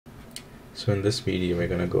So in this video, we're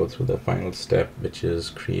going to go through the final step, which is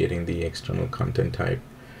creating the external content type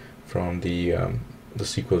from the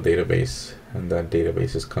SQL database, and that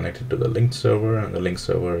database is connected to the linked server, and the linked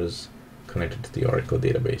server is connected to the Oracle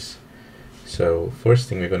database. So first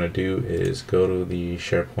thing we're going to do is go to the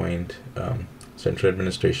SharePoint Central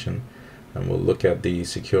Administration, and we'll look at the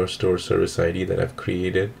Secure Store Service ID that I've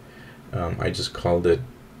created. I just called it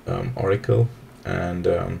Oracle, and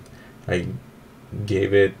I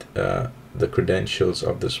gave it the credentials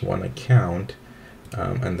of this one account,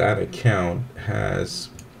 and that account has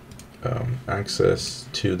access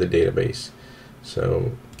to the database.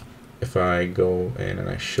 So if I go in and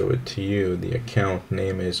I show it to you, the account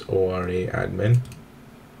name is ORA admin,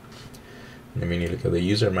 and when you look at the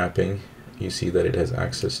user mapping, you see that it has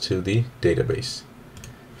access to the database.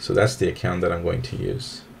 So that's the account that I'm going to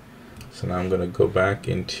use. So now I'm going to go back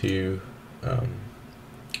into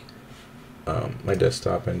my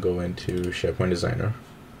desktop and go into SharePoint Designer,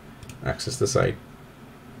 access the site,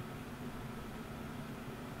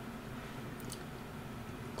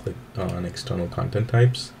 click on external content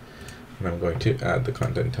types, and I'm going to add the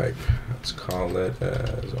content type. Let's call it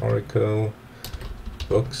as Oracle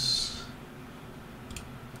Books.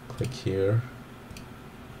 Click here,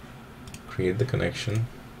 create the connection.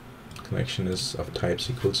 Connection is of type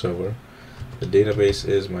SQL Server. The database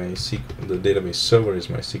is the database server is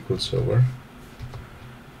my SQL Server,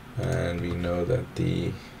 and we know that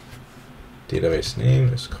the database name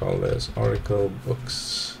is called as Oracle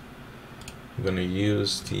Books. I'm going to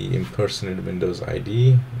use the impersonated Windows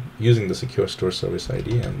ID using the Secure Store Service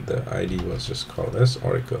ID, and the ID was just called as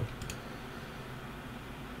Oracle.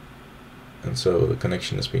 And so the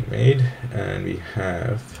connection is being made, and we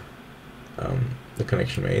have the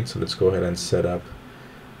connection made. So let's go ahead and set up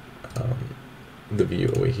the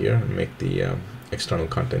view over here and make the external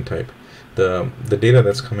content type. The data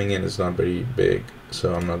that's coming in is not very big,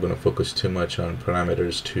 so I'm not going to focus too much on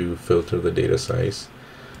parameters to filter the data size.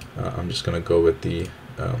 I'm just going to go with the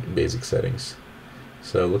basic settings.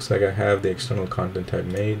 So it looks like I have the external content type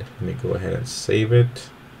made. Let me go ahead and save it.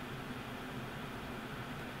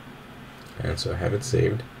 And so I have it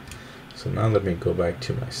saved. So now let me go back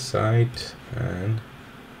to my site and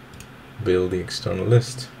build the external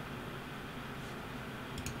list.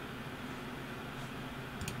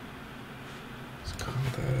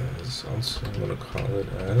 I'm going to call it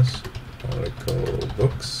as Oracle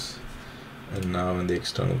Books, and now in the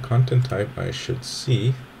external content type I should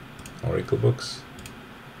see Oracle Books.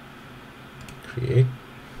 Create.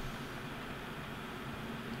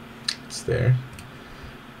 It's there.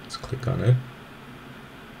 Let's click on it.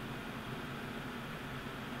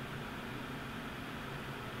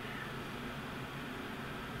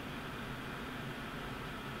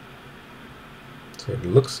 So it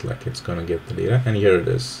looks like it's going to get the data, and here it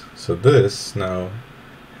is. So this now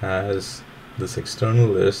has this external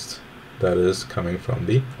list that is coming from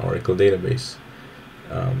the Oracle database.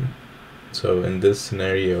 So in this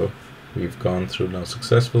scenario, we've gone through now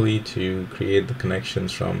successfully to create the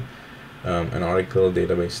connections from an Oracle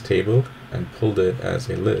database table and pulled it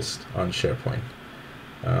as a list on SharePoint.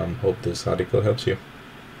 Hope this article helps you.